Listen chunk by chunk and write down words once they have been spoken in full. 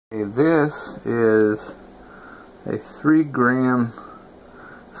Okay, this is a 3-gram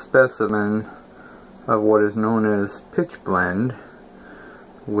specimen of what is known as pitch blende,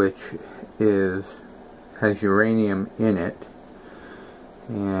 which has uranium in it.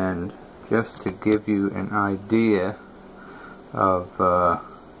 And just to give you an idea of how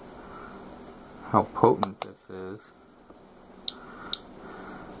potent this is,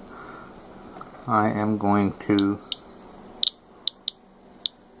 I am going to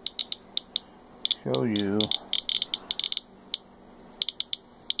show you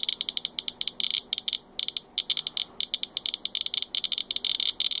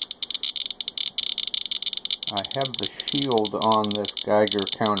I have the shield on this Geiger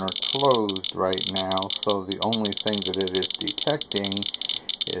counter closed right now, so the only thing that it is detecting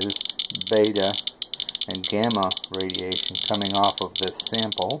is beta and gamma radiation coming off of this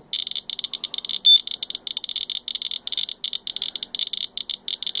sample.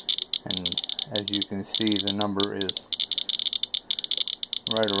 And as you can see, the number is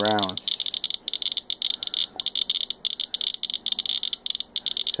right around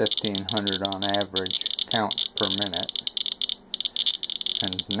 1,500 on average counts per minute.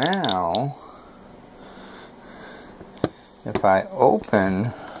 And now, if I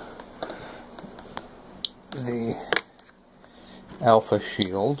open the alpha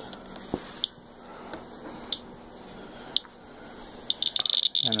shield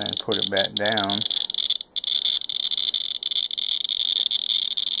and then put it back down,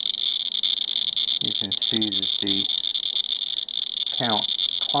 you can see that the count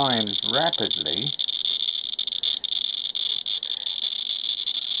climbs rapidly.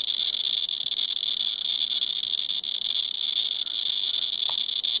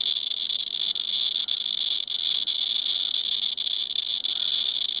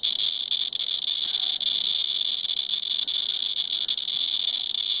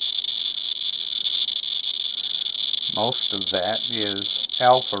 Most of that is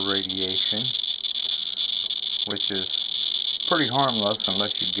alpha radiation, which is pretty harmless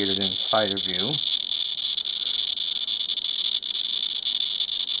unless you get it inside of you.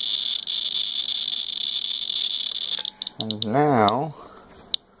 And now,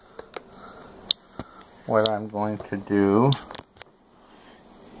 what I'm going to do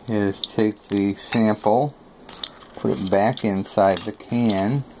is take the sample, put it back inside the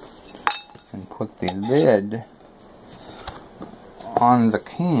can, and put the lid on the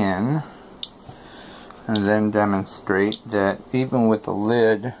can, and then demonstrate that even with the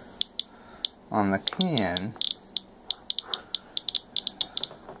lid on the can,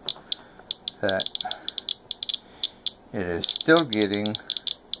 that it is still getting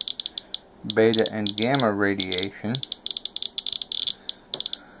beta and gamma radiation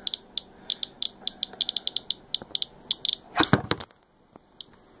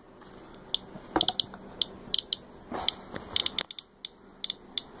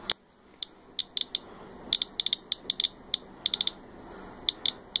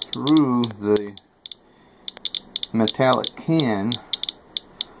through the metallic can,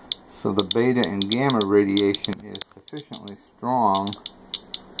 so the beta and gamma radiation is sufficiently strong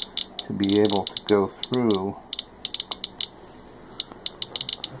to be able to go through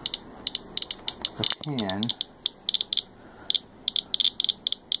the can.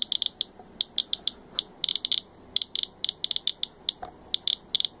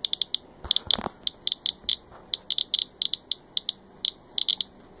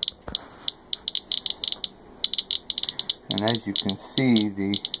 And as you can see,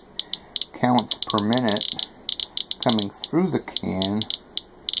 the counts per minute coming through the can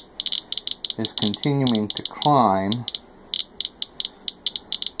is continuing to climb.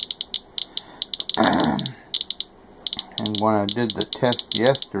 And when I did the test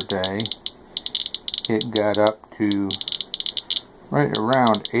yesterday, it got up to right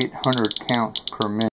around 800 counts per minute.